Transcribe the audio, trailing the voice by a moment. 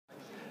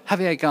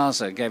Javier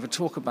Gaza gave a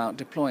talk about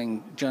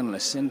deploying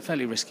journalists in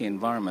fairly risky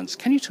environments.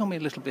 Can you tell me a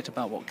little bit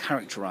about what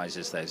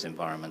characterizes those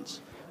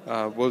environments?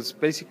 Well, it's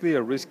basically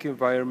a risky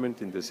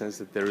environment in the sense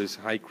that there is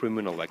high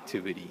criminal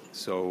activity.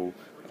 So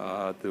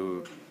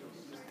the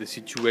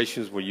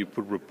situations where you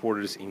put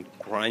reporters in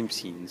crime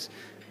scenes,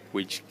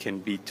 which can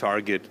be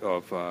target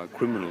of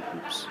criminal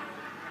groups.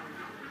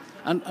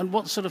 And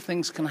what sort of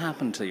things can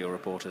happen to your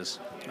reporters?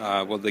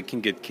 Well, they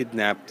can get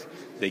kidnapped,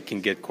 they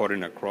can get caught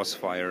in a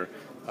crossfire,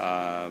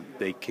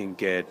 they can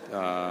get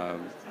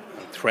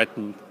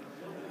threatened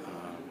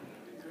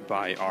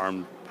by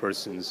armed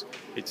persons.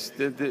 It's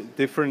the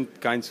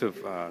different kinds of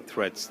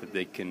threats that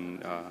they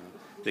can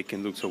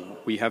look. So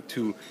we have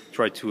to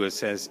try to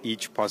assess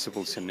each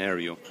possible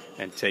scenario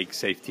and take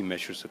safety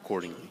measures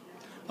accordingly.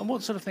 And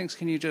what sort of things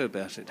can you do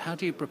about it? How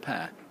do you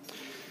prepare?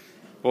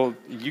 Well,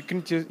 you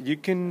can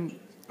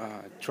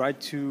try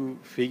to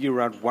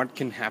figure out what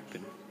can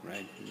happen,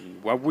 right?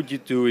 What would you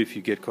do if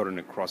you get caught in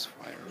a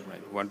crossfire,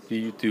 right? What do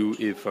you do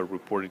if a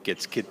reporter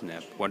gets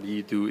kidnapped? What do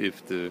you do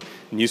if the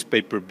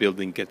newspaper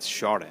building gets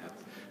shot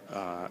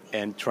at?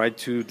 And try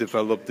to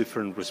develop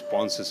different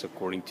responses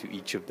according to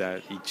each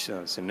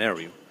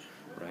scenario,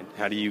 right?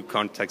 How do you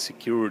contact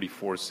security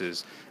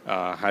forces?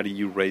 How do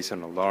you raise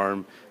an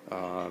alarm?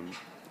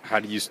 How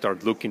do you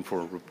start looking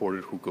for a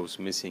reporter who goes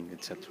missing,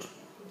 etc.?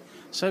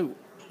 So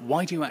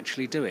why do you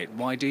actually do it?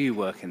 Why do you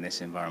work in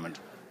this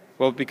environment?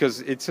 Well, because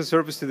it's a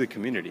service to the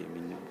community. I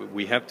mean,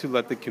 we have to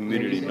let the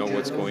community know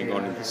what's going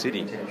on in the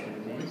city.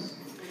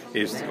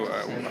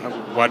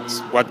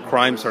 What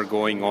crimes are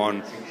going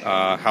on,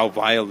 how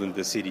violent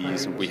the city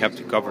is, and we have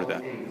to cover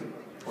that.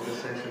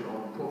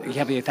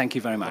 Javier, thank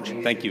you very much.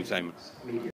 Thank you, Simon.